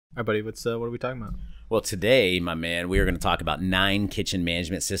right, buddy. What are we talking about? Well, today, my man, we are going to talk about 9 kitchen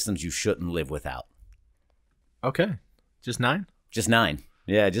management systems you shouldn't live without. Okay. Just 9? Just 9.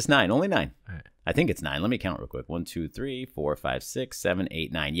 Yeah, just 9. Only 9. All right. I think it's 9. Let me count real quick. 1, 2, 3, 4, 5, 6, 7,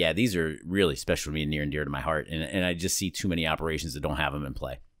 8, 9. Yeah, these are really special to me and near and dear to my heart. And I just see too many operations that don't have them in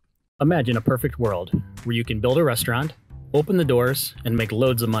play. Imagine a perfect world where you can build a restaurant, open the doors, and make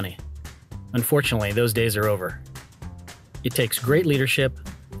loads of money. Unfortunately, those days are over. It takes great leadership,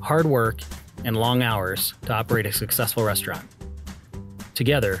 hard work, and long hours to operate a successful restaurant.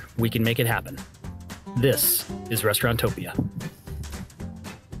 Together, we can make it happen. This is Restauranttopia.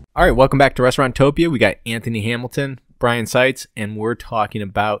 All right, welcome back to Restauranttopia. We got Anthony Hamilton, Brian Seitz, and we're talking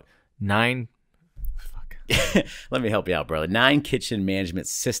about 9... Let me help you out, brother. 9 kitchen management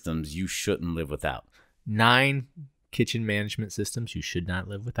systems you shouldn't live without. 9 kitchen management systems you should not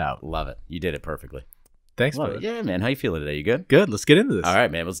live without. Love it. You did it perfectly. Thanks, Love brother. it. Yeah, man. How you feeling today? You good? Good. Let's get into this. All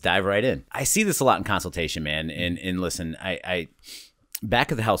right, man. Let's dive right in. I see this a lot in consultation, man. And listen, I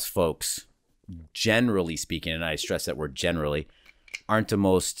back of the house folks, generally speaking, and I stress that word generally, aren't the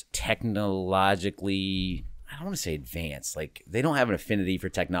most technologically, I don't want to say advanced. Like, they don't have an affinity for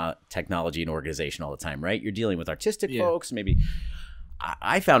technology and organization all the time, right? You're dealing with artistic folks, maybe.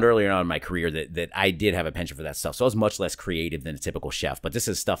 I found earlier on in my career that I did have a penchant for that stuff. So I was much less creative than a typical chef. But this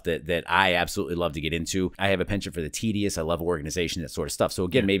is stuff that I absolutely love to get into. I have a penchant for the tedious. I love organization, that sort of stuff. So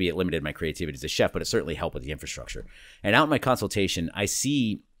again, maybe it limited my creativity as a chef, but it certainly helped with the infrastructure. And out in my consultation, I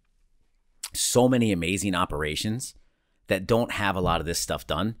see so many amazing operations that don't have a lot of this stuff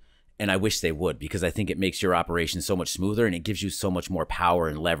done. And I wish they would, because I think it makes your operation so much smoother and it gives you so much more power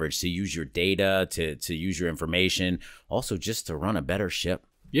and leverage to use your data, to use your information, also just to run a better ship.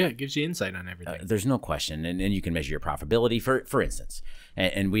 Yeah, it gives you insight on everything. There's no question. And you can measure your profitability, for instance.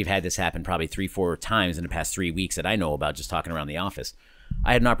 And we've had this happen probably 3-4 times in the past 3 weeks that I know about, just talking around the office.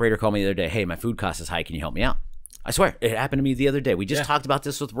 I had an operator call me the other day. Hey, my food cost is high. Can you help me out? I swear, it happened to me the other day. We just talked about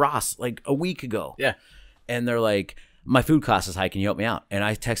this with Ross like a week ago. Yeah. And they're like, my food cost is high. Can you help me out? And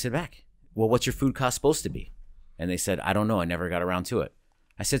I texted back, well, what's your food cost supposed to be? And they said, I don't know. I never got around to it.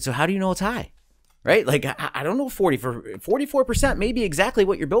 I said, so how do you know it's high? Right? Like, I don't know, 44% may be exactly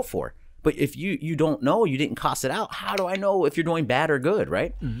what you're built for. But if you don't know, you didn't cost it out, how do I know if you're doing bad or good,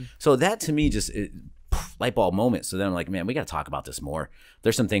 right? Mm-hmm. So that to me just light bulb moment. So then I'm like, man, we got to talk about this more.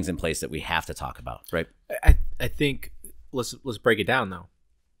 There's some things in place that we have to talk about, right? I think let's break it down though.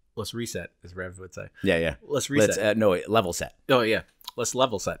 Let's reset, as Rev would say. Yeah. Let's reset. Level set. Oh, yeah. Let's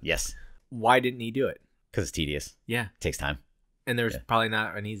level set. Yes. Why didn't he do it? Because it's tedious. Yeah. It takes time. And there's probably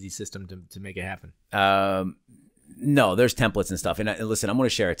not an easy system to make it happen. No, there's templates and stuff. And listen, I'm going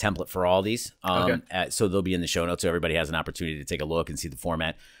to share a template for all these. Okay. So they'll be in the show notes so everybody has an opportunity to take a look and see the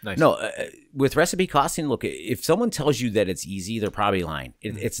format. Nice. No, with recipe costing, look, if someone tells you that it's easy, they're probably lying.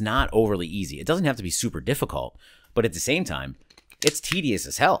 It's not overly easy. It doesn't have to be super difficult. But at the same time, it's tedious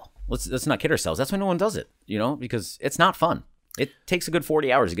as hell. Let's not kid ourselves. That's why no one does it, because it's not fun. It takes a good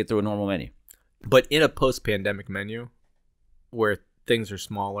 40 hours to get through a normal menu. But in a post-pandemic menu where things are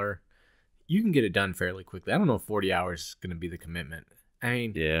smaller, you can get it done fairly quickly. I don't know if 40 hours is going to be the commitment. I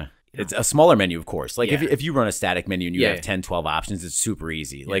mean, yeah. It's a smaller menu, of course. Like if you run a static menu and you have 10, 12 options, it's super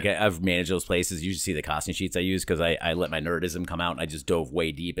easy. Yeah. Like I've managed those places. You should see the costing sheets I use because I let my nerdism come out and I just dove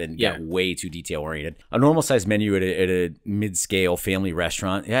way deep and got way too detail oriented. A normal size menu at a mid-scale family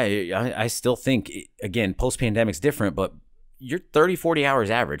restaurant. Yeah, I still think, again, post-pandemic's different, but you're 30, 40 hours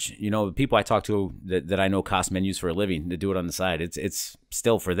average. People I talk to that I know cost menus for a living to do it on the side. It's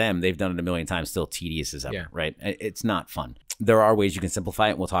still for them. They've done it a million times, still tedious as ever, right? It's not fun. There are ways you can simplify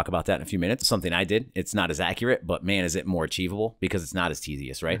it, and we'll talk about that in a few minutes. Something I did. It's not as accurate, but man, is it more achievable because it's not as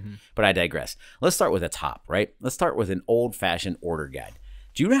tedious, right? Mm-hmm. But I digress. Let's start with the top, right? Let's start with an old-fashioned order guide.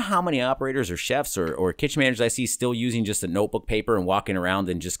 Do you know how many operators or chefs or kitchen managers I see still using just a notebook paper and walking around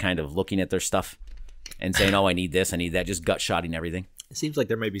and just kind of looking at their stuff and saying, oh, I need this, I need that, just gut-shotting everything? It seems like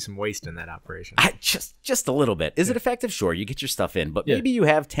there may be some waste in that operation. Just a little bit. Is it effective? Sure, you get your stuff in, but maybe you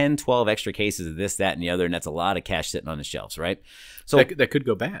have 10, 12 extra cases of this, that, and the other, and that's a lot of cash sitting on the shelves, right? So that could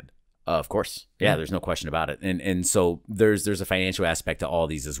go bad. Of course. Yeah, there's no question about it. And so there's a financial aspect to all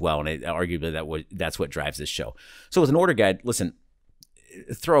these as well, and arguably that's what drives this show. So with an order guide, listen,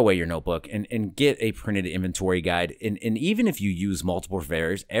 throw away your notebook and get a printed inventory guide. And even if you use multiple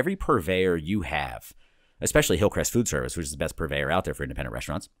purveyors, every purveyor you have, especially Hillcrest Food Service, which is the best purveyor out there for independent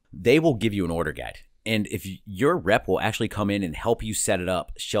restaurants, they will give you an order guide. And if your rep will actually come in and help you set it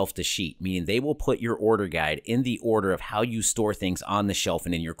up shelf to sheet, meaning they will put your order guide in the order of how you store things on the shelf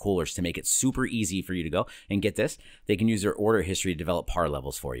and in your coolers to make it super easy for you to go. And get this, they can use their order history to develop par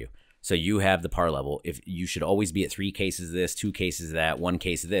levels for you. So you have the par level. If you should always be at 3 cases of this, 2 cases of that, 1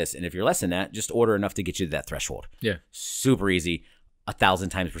 case of this. And if you're less than that, just order enough to get you to that threshold. Yeah. Super easy, 1,000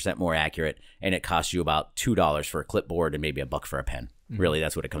 times % more accurate. And it costs you about $2 for a clipboard and maybe $1 for a pen. Really,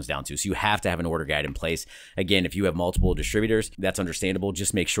 that's what it comes down to. So you have to have an order guide in place. Again, if you have multiple distributors, that's understandable.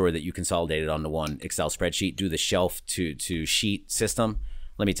 Just make sure that you consolidate it onto one Excel spreadsheet. Do the shelf to sheet system.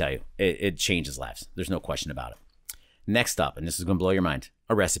 Let me tell you, it changes lives. There's no question about it. Next up, and this is going to blow your mind,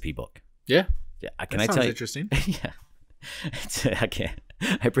 a recipe book. Yeah. Yeah. That sounds interesting. Yeah.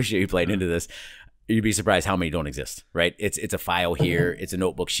 I appreciate you playing into this. You'd be surprised how many don't exist, right? It's a file here. It's a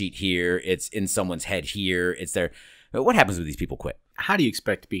notebook sheet here. It's in someone's head here. It's there. What happens when these people quit? How do you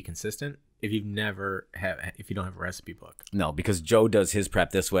expect to be consistent if you don't have a recipe book? No, because Joe does his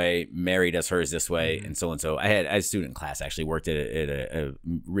prep this way, Mary does hers this way, and so and so. I had a student in class actually worked at a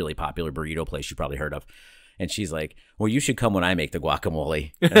really popular burrito place you probably heard of. And she's like, well, you should come when I make the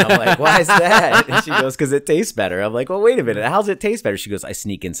guacamole. And I'm like, why is that? And she goes, because it tastes better. I'm like, well, wait a minute. How's it taste better? She goes, I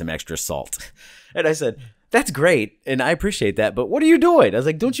sneak in some extra salt. And I said, that's great. And I appreciate that. But what are you doing? I was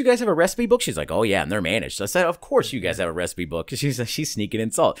like, don't you guys have a recipe book? She's like, oh, yeah. And they're managed. So I said, of course you guys have a recipe book. She's sneaking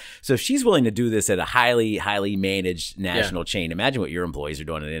in salt. So if she's willing to do this at a highly, highly managed national chain, imagine what your employees are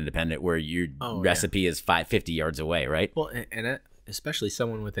doing at an independent where your recipe is 50 yards away, right? Well, and especially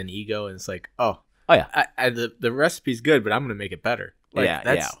someone with an ego, and it's like, oh yeah, the recipe's good, but I'm going to make it better. Like,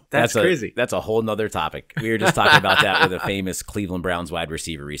 that's crazy. That's a whole nother topic. We were just talking about that with a famous Cleveland Browns wide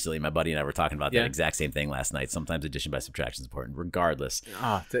receiver recently. My buddy and I were talking about that exact same thing last night. Sometimes addition by subtraction is important, regardless.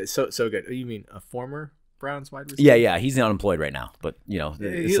 Oh, so good. You mean a former Browns wide receiver? Yeah. He's unemployed right now, but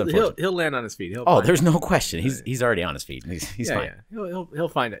he'll land on his feet. There's no question. He's already on his feet. He's fine. Yeah. He'll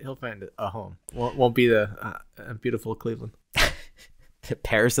find it. He'll find a home. Won't be the beautiful Cleveland.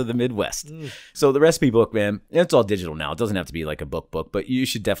 Paris of the Midwest. So the recipe book, man, it's all digital now. It doesn't have to be like a book, but you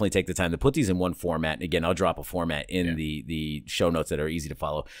should definitely take the time to put these in one format. And again, I'll drop a format in the show notes that are easy to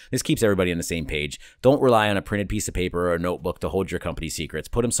follow. This keeps everybody on the same page. Don't rely on a printed piece of paper or a notebook to hold your company secrets.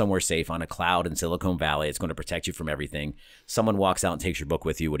 Put them somewhere safe on a cloud in Silicon Valley. It's going to protect you from everything. Someone walks out and takes your book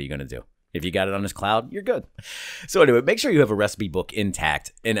with you. What are you going to do? If you got it on this cloud, you're good. So anyway, make sure you have a recipe book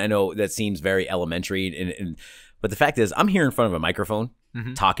intact. And I know that seems very elementary, but the fact is, I'm here in front of a microphone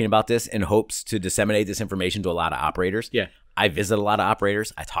talking about this in hopes to disseminate this information to a lot of operators. Yeah. I visit a lot of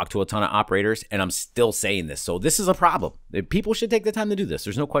operators. I talk to a ton of operators, and I'm still saying this. So this is a problem. People should take the time to do this.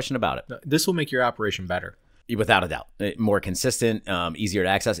 There's no question about it. This will make your operation better. Without a doubt. More consistent, easier to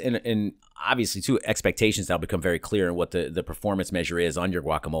access. And obviously, too, expectations now become very clear in what the performance measure is on your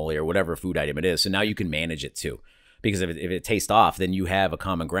guacamole or whatever food item it is. So now you can manage it, too. Because if it tastes off, then you have a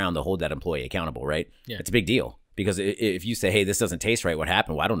common ground to hold that employee accountable, right? Yeah. It's a big deal. Because if you say, hey, this doesn't taste right, what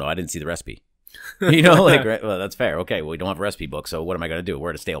happened? Well, I don't know. I didn't see the recipe. Right? Well, that's fair. Okay, well, we don't have a recipe book, so what am I going to do? We're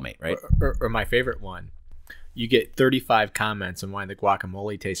at a stalemate, right? Or my favorite one, you get 35 comments on why the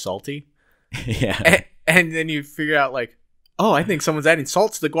guacamole tastes salty. Yeah. And then you figure out, like, oh, I think someone's adding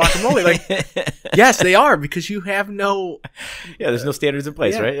salt to the guacamole. Like, yes, they are, because you have no... Yeah, there's no standards in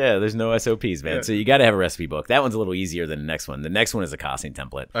place, right? Yeah, there's no SOPs, man. Yeah. So you got to have a recipe book. That one's a little easier than the next one. The next one is a costing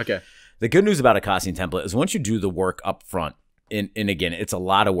template. Okay. The good news about a costing template is once you do the work up front, and again, it's a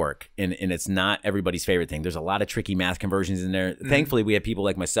lot of work, and it's not everybody's favorite thing. There's a lot of tricky math conversions in there. Thankfully, we have people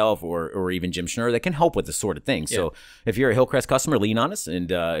like myself or even Jim Schnurr that can help with this sort of thing. So if you're a Hillcrest customer, lean on us.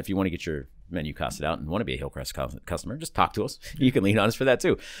 And if you want to get your menu costed out and want to be a Hillcrest customer, just talk to us. You can lean on us for that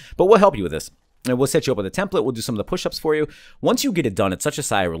too. But we'll help you with this. And we'll set you up with a template. We'll do some of the push-ups for you. Once you get it done, it's such a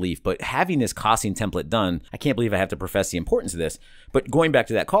sigh of relief. But having this costing template done, I can't believe I have to profess the importance of this. But going back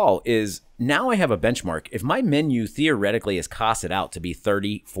to that call is now I have a benchmark. If my menu theoretically is costed out to be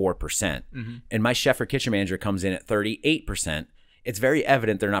 34%, and my chef or kitchen manager comes in at 38%, it's very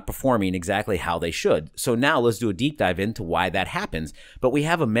evident they're not performing exactly how they should. So now let's do a deep dive into why that happens. But we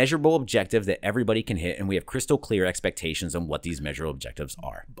have a measurable objective that everybody can hit, and we have crystal clear expectations on what these measurable objectives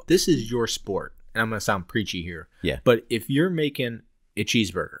are. This is your sport, and I'm going to sound preachy here. Yeah. But if you're making a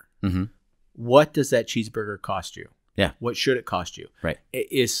cheeseburger, what does that cheeseburger cost you? Yeah. What should it cost you? Right.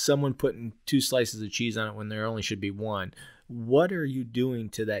 Is someone putting 2 slices of cheese on it when there only should be 1? What are you doing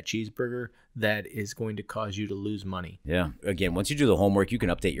to that cheeseburger that is going to cause you to lose money? Yeah. Again, once you do the homework, you can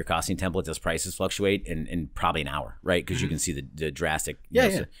update your costing template as prices fluctuate in probably an hour, right? Because you can see the drastic.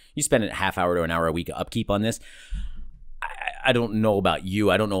 So you spend a half hour to an hour a week upkeep on this. I don't know about you.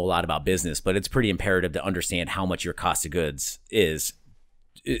 I don't know a lot about business, but it's pretty imperative to understand how much your cost of goods is,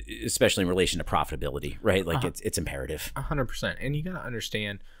 especially in relation to profitability, right? Like it's imperative. 100%. And you got to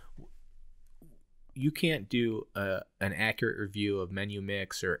understand, you can't do an accurate review of menu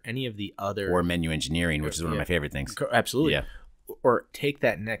mix or any of the other... Or menu engineering, which is one of my favorite things. Absolutely. Yeah. or take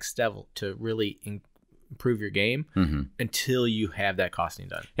that next step to really improve your game until you have that costing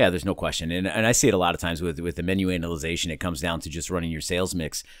done. Yeah, there's no question. And I see it a lot of times with the menu analyzation. It comes down to just running your sales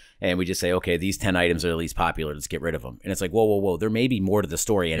mix. And we just say, okay, these 10 items are the least popular. Let's get rid of them. And it's like, whoa, whoa, whoa. There may be more to the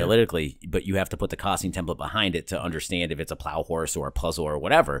story analytically, but you have to put the costing template behind it to understand if it's a plow horse or a puzzle or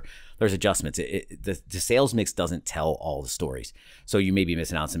whatever. There's adjustments. The sales mix doesn't tell all the stories. So you may be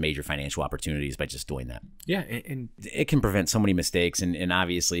missing out on some major financial opportunities by just doing that. Yeah. And it can prevent so many mistakes and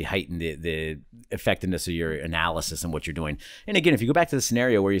obviously heighten the effectiveness of your analysis and what you're doing. And again, if you go back to the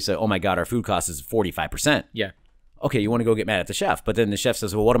scenario where you say, oh my God, our food cost is 45%. Yeah. Okay, you want to go get mad at the chef, but then the chef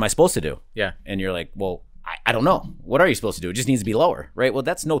says, well, what am I supposed to do? Yeah. And you're like, well, I don't know. What are you supposed to do? It just needs to be lower, right? Well,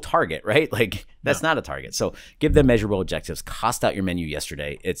 that's no target, right? Like, that's not a target. So give them measurable objectives. Cost out your menu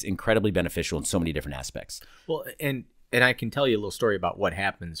yesterday. It's incredibly beneficial in so many different aspects. Well, and I can tell you a little story about what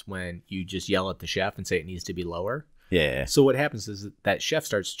happens when you just yell at the chef and say it needs to be lower. Yeah. So what happens is that chef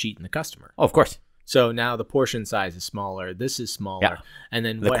starts cheating the customer. Oh, of course. So now the portion size is smaller. This is smaller. Yeah. And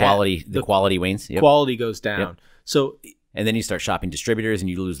then the quality wanes. Yep. Quality goes down. Yep. So... And then you start shopping distributors and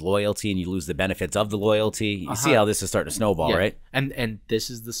you lose loyalty and you lose the benefits of the loyalty. You see how this is starting to snowball, right? And this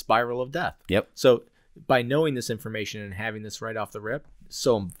is the spiral of death. Yep. So by knowing this information and having this right off the rip,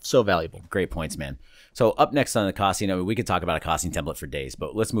 so valuable. Great points, man. So up next on the costing, I mean, we could talk about a costing template for days,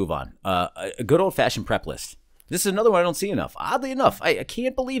 but let's move on. A good old-fashioned prep list. This is another one I don't see enough. Oddly enough, I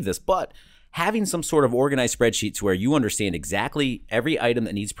can't believe this, but having some sort of organized spreadsheets where you understand exactly every item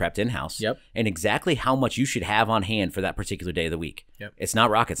that needs prepped in-house and exactly how much you should have on hand for that particular day of the week. Yep. It's not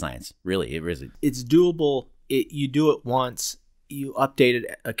rocket science, really. It really. It's doable. You do it once. You update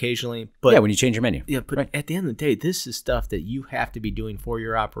it occasionally. But yeah, when you change your menu. Yeah, but at the end of the day, this is stuff that you have to be doing for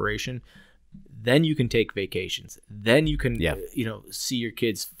your operation. Then you can take vacations. Then you can, see your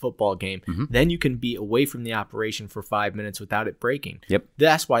kid's football game. Then you can be away from the operation for 5 minutes without it breaking. Yep.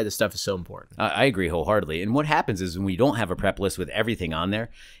 That's why this stuff is so important. I agree wholeheartedly. And what happens is when we don't have a prep list with everything on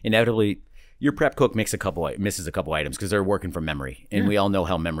there, inevitably your prep cook misses a couple items because they're working from memory. And we all know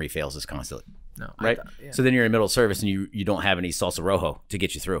how memory fails us constantly. No, right? So then you're in the middle of service and you don't have any salsa rojo to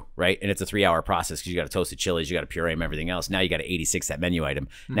get you through, right? And it's a 3-hour process because you got to toast the chilies, you got to puree them, everything else. Now you got to 86 that menu item.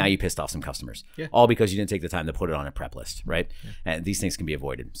 Now you pissed off some customers, all because you didn't take the time to put it on a prep list, right? And these things can be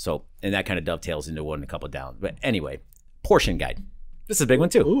avoided. So, and that kind of dovetails into one a couple down. But anyway, portion guide. This is a big one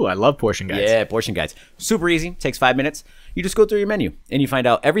too. Ooh, I love portion guides. Yeah, portion guides. Super easy. Takes 5 minutes. You just go through your menu and you find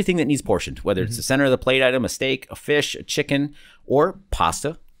out everything that needs portioned, whether it's the center of the plate item, a steak, a fish, a chicken, or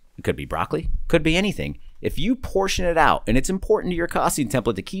pasta. It could be broccoli, could be anything. If you portion it out, and it's important to your costing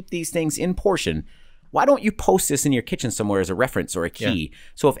template to keep these things in portion, why don't you post this in your kitchen somewhere as a reference or a key?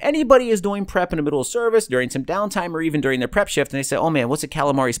 So if anybody is doing prep in the middle of service, during some downtime, or even during their prep shift, and they say, oh man, what's a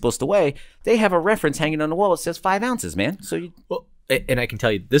calamari supposed to weigh? They have a reference hanging on the wall that says 5 ounces, man. So well, and I can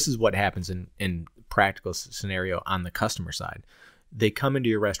tell you, this is what happens in practical scenario on the customer side. They come into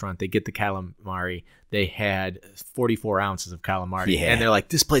your restaurant, they get the calamari, they had 44 ounces of calamari, and they're like,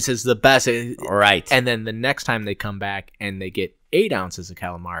 this place is the best. Right. And then the next time they come back and they get 8 ounces of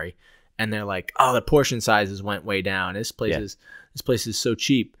calamari, and they're like, oh, the portion sizes went way down. This place is so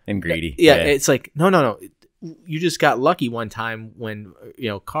cheap. And greedy. Yeah, it's like, no. You just got lucky one time when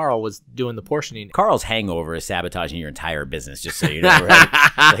Carl was doing the portioning. Carl's hangover is sabotaging your entire business, just so you know, right?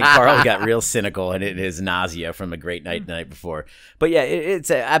 Like Carl got real cynical and it is nausea from a great night the night before. But yeah, it's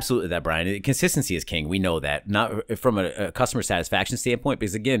absolutely that, Brian. Consistency is king. We know that. Not from a customer satisfaction standpoint,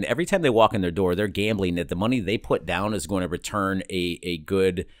 because again, every time they walk in their door, they're gambling that the money they put down is going to return a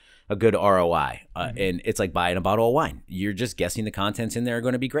good ROI. And it's like buying a bottle of wine. You're just guessing the contents in there are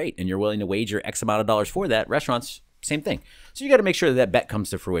going to be great, and you're willing to wager X amount of dollars for that. Restaurants, same thing. So you got to make sure that bet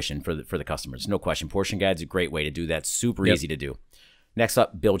comes to fruition for the customers. No question. Portion guides are a great way to do that. Super easy to do. Next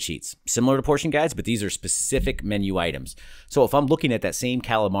up, build sheets. Similar to portion guides, but these are specific menu items. So if I'm looking at that same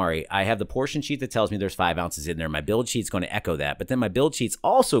calamari, I have the portion sheet that tells me there's 5 ounces in there. My build sheet's going to echo that. But then my build sheet's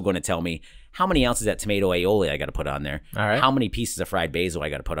also going to tell me how many ounces of that tomato aioli I got to put on there. All right. How many pieces of fried basil I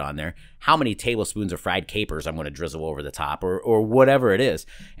got to put on there. How many tablespoons of fried capers I'm going to drizzle over the top, or whatever it is.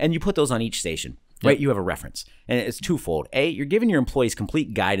 And you put those on each station. Right, you have a reference, and it's twofold. A, you're giving your employees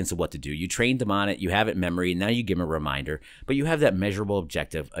complete guidance of what to do. You trained them on it, you have it in memory, and now you give them a reminder. But you have that measurable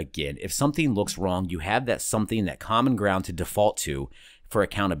objective. Again, if something looks wrong, you have that common ground to default to for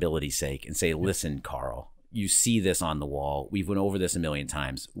accountability's sake, and say, listen, Carl, you see this on the wall. We've went over this a million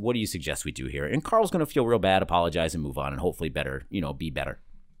times. What do you suggest we do here? And Carl's going to feel real bad, apologize, and move on, and hopefully be better.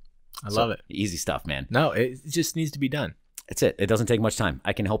 I love it. Easy stuff, man. No, it just needs to be done. That's it. It doesn't take much time.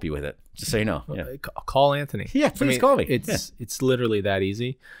 I can help you with it, just so you know. Yeah. Call Anthony. Yeah, please call me. It's literally that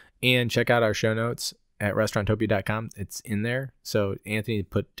easy. And check out our show notes at restauranttopia.com. It's in there. So Anthony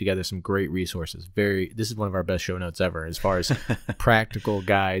put together some great resources. This is one of our best show notes ever as far as practical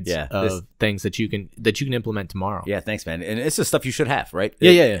guides of things that you can implement tomorrow. Yeah, thanks, man. And it's the stuff you should have, right?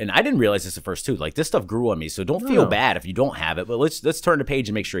 Yeah. And I didn't realize this at first too. Like, this stuff grew on me, so don't feel bad if you don't have it. But let's turn the page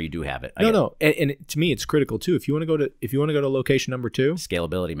and make sure you do have it. No. And to me, it's critical too. If you want to go to location number 2,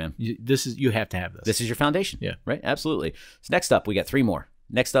 scalability, man. You have to have this. This is your foundation. Yeah. Right. Absolutely. So next up, we got 3 more.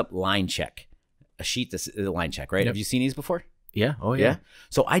 Next up, line check. A sheet that's a line check, right? Yep. Have you seen these before? Yeah. Oh, yeah.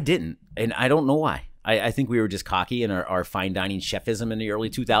 So I didn't, and I don't know why. I think we were just cocky in our fine dining chefism in the early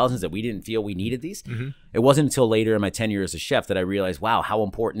 2000s that we didn't feel we needed these. Mm-hmm. It wasn't until later in my tenure as a chef that I realized, wow, how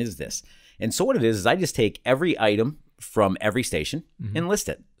important is this? And so what it is I just take every item from every station and list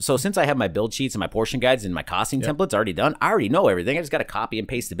it. So since I have my build sheets and my portion guides and my costing templates already done, I already know everything. I just got to copy and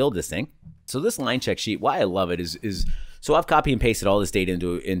paste to build this thing. So this line check sheet, why I love it is so I've copy and pasted all this data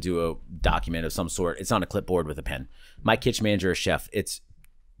into a document of some sort. It's on a clipboard with a pen. My kitchen manager or chef, it's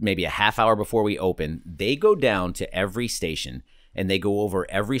maybe a half hour before we open. They go down to every station and they go over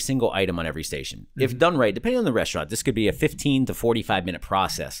every single item on every station. If done right, depending on the restaurant, this could be a 15 to 45 minute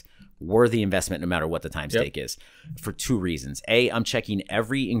process. Worthy investment no matter what the time stake is, for 2 reasons. A, I'm checking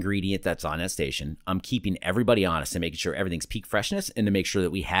every ingredient that's on that station. I'm keeping everybody honest and making sure everything's peak freshness and to make sure that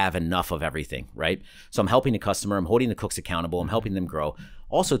we have enough of everything, right? So I'm helping the customer. I'm holding the cooks accountable. I'm helping them grow.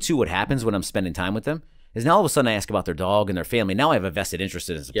 Also, too, what happens when I'm spending time with them is now all of a sudden I ask about their dog and their family. Now I have a vested interest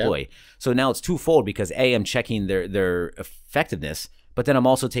in this employee. So now it's twofold because A, I'm checking their effectiveness, but then I'm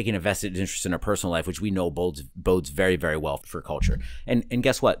also taking a vested interest in their personal life, which we know bodes very, very well for culture. And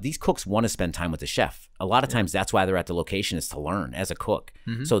guess what? These cooks want to spend time with the chef. A lot of times that's why they're at the location, is to learn as a cook.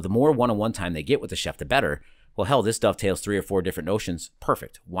 So the more one-on-one time they get with the chef, the better. Well, hell, this dovetails 3 or 4 different notions.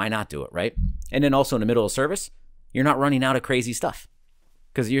 Perfect. Why not do it, right? And then also in the middle of service, you're not running out of crazy stuff.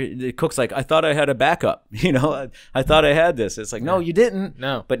 Because the cook's like, I thought I had a backup. I thought I had this. It's like, no, you didn't.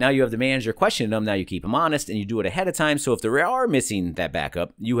 No. But now you have the manager questioning them. Now you keep them honest and you do it ahead of time. So if there are missing that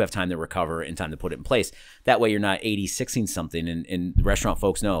backup, you have time to recover and time to put it in place. That way you're not 86ing something. And restaurant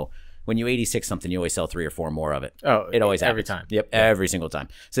folks know when you 86 something, you always sell 3 or 4 more of it. Oh, it always happens. Every time. Yep, every single time.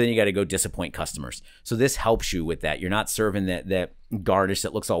 So then you got to go disappoint customers. So this helps you with that. You're not serving that garnish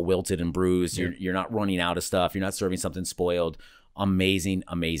that looks all wilted and bruised. You're not running out of stuff. You're not serving something spoiled. Amazing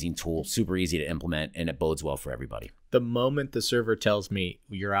tool, super easy to implement, and it bodes well for everybody. The moment the server tells me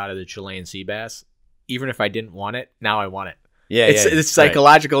you're out of the Chilean sea bass, even if I didn't want it, now I want it. Yeah, it's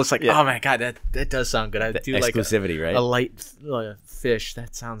psychological. Right. It's like, oh my god, that does sound good. I do like exclusivity, right? A light fish.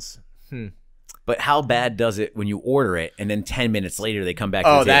 That sounds. But how bad does it when you order it and then 10 minutes later they come back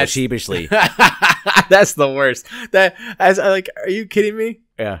to the table sheepishly? That's the worst. Are you kidding me?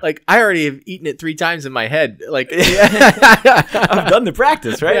 Yeah. Like, I already have eaten it 3 times in my head. Like, I've done the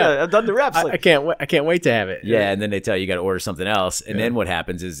practice, right? Yeah. I've done the reps. I can't wait to have it. Yeah, and then they tell you got to order something else, and then what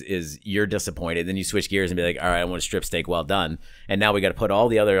happens is you're disappointed. Then you switch gears and be like, all right, I want a strip steak, well done. And now we got to put all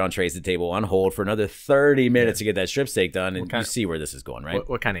the other entrees at the table on hold for another 30 minutes to get that strip steak done, and you see where this is going, right?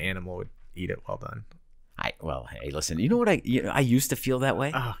 What kind of animal would eat it well done? Hey, listen, you know what I used to feel that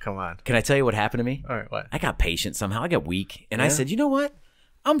way? Oh, come on. Can I tell you what happened to me? All right, what? I got patient somehow. I got weak, and I said, you know what?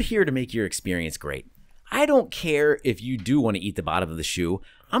 I'm here to make your experience great. I don't care if you do want to eat the bottom of the shoe.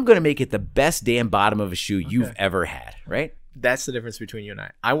 I'm going to make it the best damn bottom of a shoe you've ever had, right? That's the difference between you and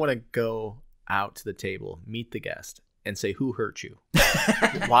I. I want to go out to the table, meet the guest, and say, who hurt you?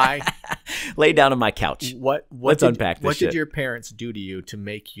 Why? Lay down on my couch. Let's unpack this shit. What did your parents do to you to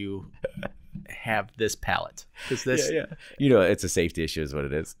make you have this palate? It's a safety issue is what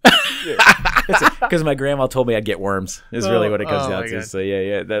it is. Because my grandma told me I'd get worms is really what it comes down to. God.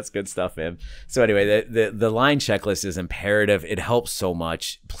 So that's good stuff, man. So anyway, the line checklist is imperative. It helps so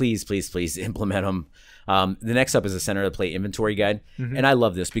much. Please implement them. The next up is a center of the plate inventory guide. And I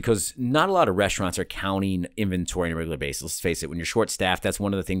love this because not a lot of restaurants are counting inventory on a regular basis. Let's face it, when you're short staffed, that's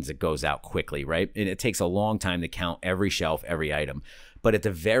one of the things that goes out quickly, right? And it takes a long time to count every shelf, every item. But at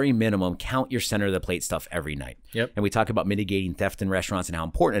the very minimum, count your center of the plate stuff every night. Yep. And we talk about mitigating theft in restaurants and how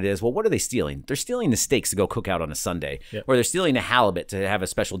important it is. Well, what are they stealing? They're stealing the steaks to go cook out on a Sunday. Yep. Or they're stealing the halibut to have a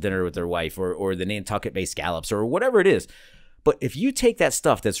special dinner with their wife, or the Nantucket-based scallops, or whatever it is. But if you take that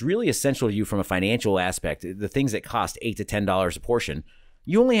stuff that's really essential to you from a financial aspect, the things that cost $8 to $10 a portion,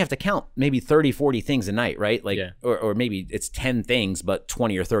 you only have to count maybe 30, 40 things a night, right? Or maybe it's 10 things, but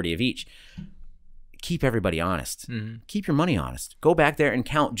 20 or 30 of each. Keep everybody honest. Keep your money honest. Go back there and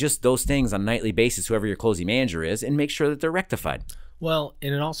count just those things on a nightly basis, whoever your closing manager is, and make sure that they're rectified. Well,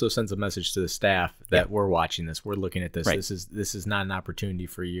 and it also sends a message to the staff that we're watching this. We're looking at this. Right. This is not an opportunity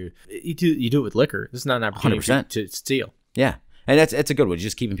for you. You do it with liquor. This is not an opportunity 100%. to steal. Yeah. And that's a good one,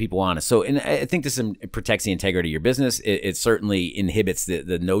 just keeping people honest. So, and I think this protects the integrity of your business. It certainly inhibits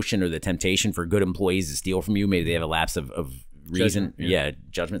the notion or the temptation for good employees to steal from you. Maybe they have a lapse of reason.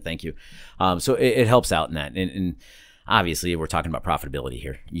 Judgment. Thank you. So it helps out in that. And obviously, we're talking about profitability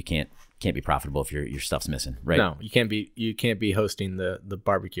here. You can't be profitable if your stuff's missing, right? No, you can't be hosting the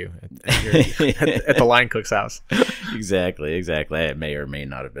barbecue at the line cook's house. Exactly. I may or may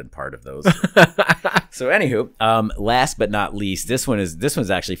not have been part of those. So anywho, last but not least, this one's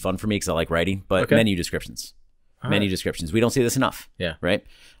actually fun for me because I like writing, but menu descriptions. Menu descriptions. We don't see this enough. Yeah. Right?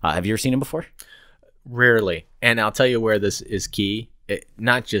 Have you ever seen them before? Rarely. And I'll tell you where this is key,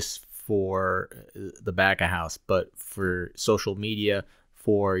 not just for the back of house, but for social media,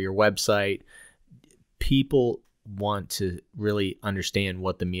 for your website. People want to really understand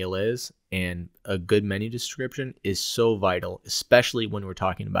what the meal is, and a good menu description is so vital, especially when we're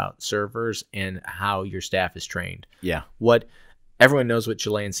talking about servers and how your staff is trained. Yeah. Everyone knows what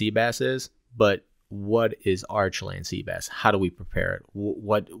Chilean sea bass is, but what is our Chilean sea bass? How do we prepare it?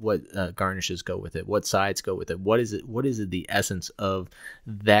 What garnishes go with it? What sides go with it? What is the essence of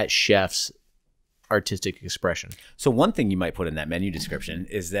that chef's artistic expression? So one thing you might put in that menu description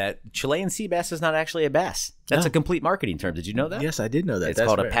is that Chilean sea bass is not actually a bass. That's a complete marketing term. Did you know that? Yes, I did know that. It's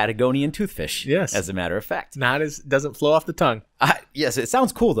called a Patagonian toothfish. Yes, as a matter of fact. Doesn't flow off the tongue. Yes, it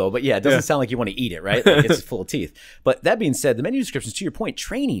sounds cool though, but it doesn't sound like you want to eat it, right? Like it's full of teeth. But that being said, the menu descriptions, to your point,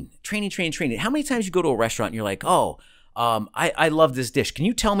 training. How many times you go to a restaurant and you're like, I love this dish. Can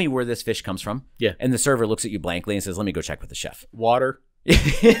you tell me where this fish comes from? Yeah. And the server looks at you blankly and says, let me go check with the chef. Water.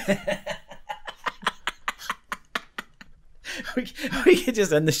 We could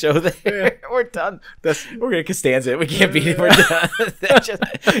just end the show there. Yeah. We're done. We're going to Costanza it. We can't beat it. We're done.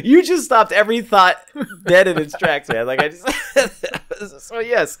 You just stopped every thought dead in its tracks, man. So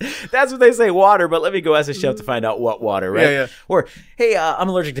yes, that's what they say, water, but let me go ask the chef to find out what water, right? Yeah. Or, hey, I'm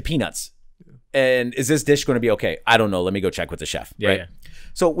allergic to peanuts. And is this dish going to be okay? I don't know. Let me go check with the chef, right? Yeah.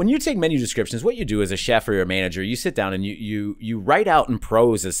 So when you take menu descriptions, what you do as a chef or a manager, you sit down and you write out in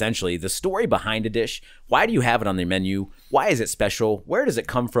prose, essentially, the story behind a dish. Why do you have it on the menu? Why is it special? Where does it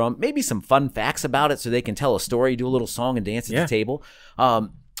come from? Maybe some fun facts about it so they can tell a story, do a little song and dance at the table.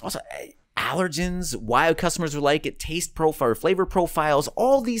 Also, allergens, why customers are like it, taste profile, or flavor profiles,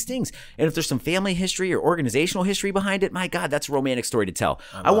 all these things. And if there's some family history or organizational history behind it, my God, that's a romantic story to tell.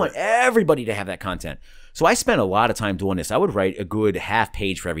 I want everybody to have that content. So I spent a lot of time doing this. I would write a good half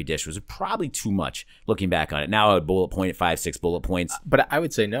page for every dish. It was probably too much looking back on it. Now I would bullet point it, 5-6 bullet points. But I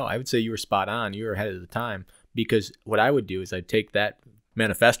would say no. I would say you were spot on. You were ahead of the time, because what I would do is I'd take that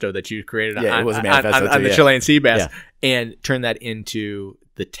manifesto that you created on the Chilean sea bass and turn that into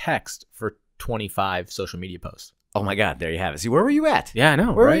the text for 25 social media posts. Oh my God, there you have it. See, where were you at? Yeah, I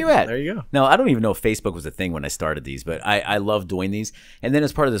know. Where were you at? There you go. No, I don't even know if Facebook was a thing when I started these, but I love doing these. And then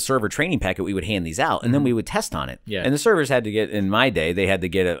as part of the server training packet, we would hand these out, and then we would test on it. Yeah. And the servers had to get, in my day, they had to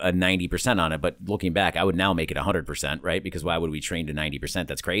get a 90% on it. But looking back, I would now make it 100%, right? Because why would we train to 90%?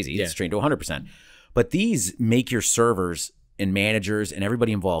 That's crazy. Yeah. It's trained to 100%. But these make your servers and managers and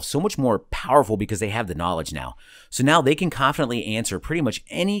everybody involved so much more powerful because they have the knowledge now. So now they can confidently answer pretty much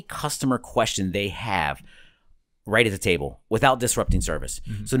any customer question they have right at the table without disrupting service.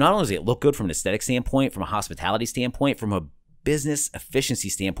 So not only does it look good from an aesthetic standpoint, from a hospitality standpoint, from a business efficiency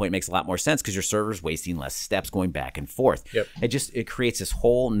standpoint, it makes a lot more sense because your server's wasting less steps going back and forth. Yep. It creates this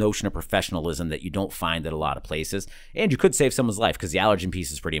whole notion of professionalism that you don't find at a lot of places. And you could save someone's life because the allergen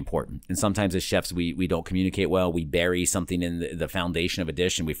piece is pretty important. And sometimes as chefs, we don't communicate well. We bury something in the foundation of a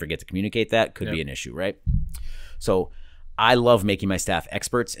dish and we forget to communicate that. Could be an issue, right? So I love making my staff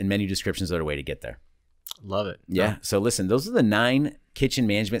experts, and menu descriptions are the way to get there. Love it. Yeah. So listen, those are the 9 kitchen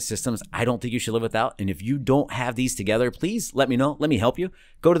management systems I don't think you should live without. And if you don't have these together, please let me know. Let me help you.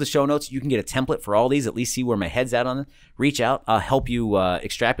 Go to the show notes. You can get a template for all these, at least see where my head's at on it. Reach out. I'll help you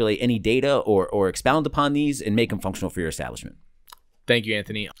extrapolate any data or expound upon these and make them functional for your establishment. Thank you,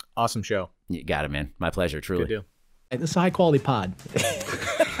 Anthony. Awesome show. You got it, man. My pleasure, truly. Good deal. This is a high quality pod.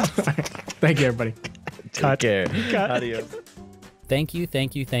 Thank you, everybody. Take care. Adios. Thank you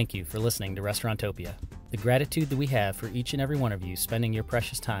for listening to Restaurantopia. The gratitude that we have for each and every one of you spending your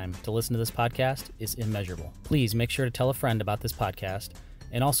precious time to listen to this podcast is immeasurable. Please make sure to tell a friend about this podcast.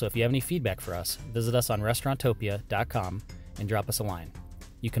 And also, if you have any feedback for us, visit us on restaurantopia.com and drop us a line.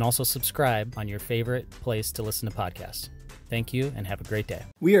 You can also subscribe on your favorite place to listen to podcasts. Thank you and have a great day.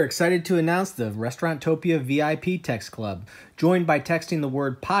 We are excited to announce the Restaurantopia VIP Text Club. Join by texting the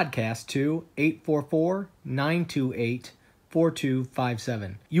word podcast to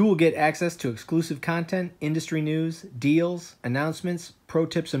 844-928-4257. You will get access to exclusive content, industry news, deals, announcements, pro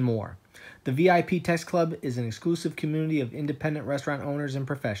tips, and more. The VIP Text Club is an exclusive community of independent restaurant owners and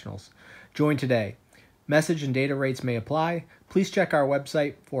professionals. Join today. Message and data rates may apply. Please check our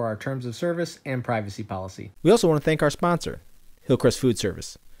website for our terms of service and privacy policy. We also want to thank our sponsor, Hillcrest Food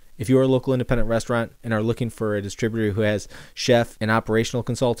Service. If you are a local independent restaurant and are looking for a distributor who has chef and operational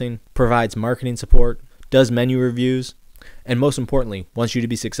consulting, provides marketing support, does menu reviews, and most importantly, wants you to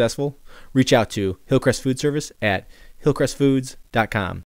be successful, reach out to Hillcrest Food Service at hillcrestfoods.com.